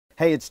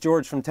Hey, it's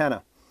George from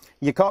Tenna.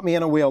 You caught me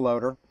in a wheel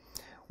loader.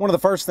 One of the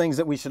first things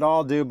that we should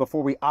all do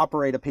before we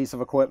operate a piece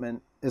of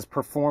equipment is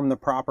perform the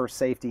proper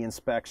safety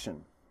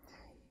inspection.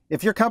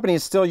 If your company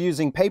is still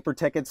using paper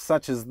tickets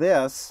such as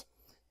this,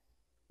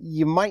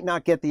 you might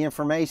not get the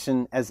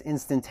information as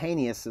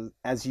instantaneous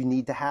as you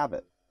need to have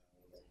it.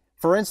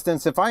 For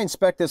instance, if I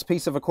inspect this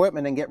piece of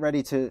equipment and get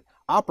ready to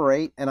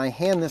operate and I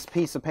hand this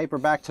piece of paper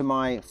back to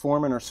my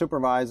foreman or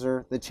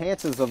supervisor, the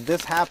chances of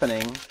this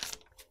happening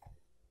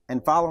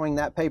and following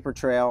that paper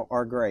trail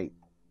are great.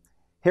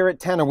 Here at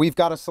Tenna, we've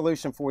got a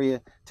solution for you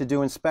to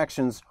do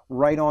inspections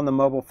right on the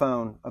mobile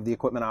phone of the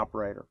equipment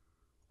operator.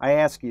 I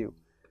ask you,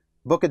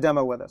 book a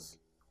demo with us.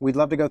 We'd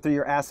love to go through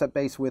your asset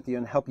base with you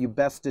and help you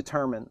best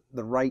determine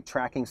the right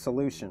tracking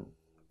solution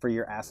for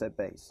your asset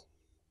base.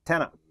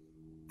 Tenna,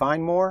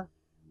 find more,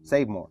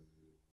 save more.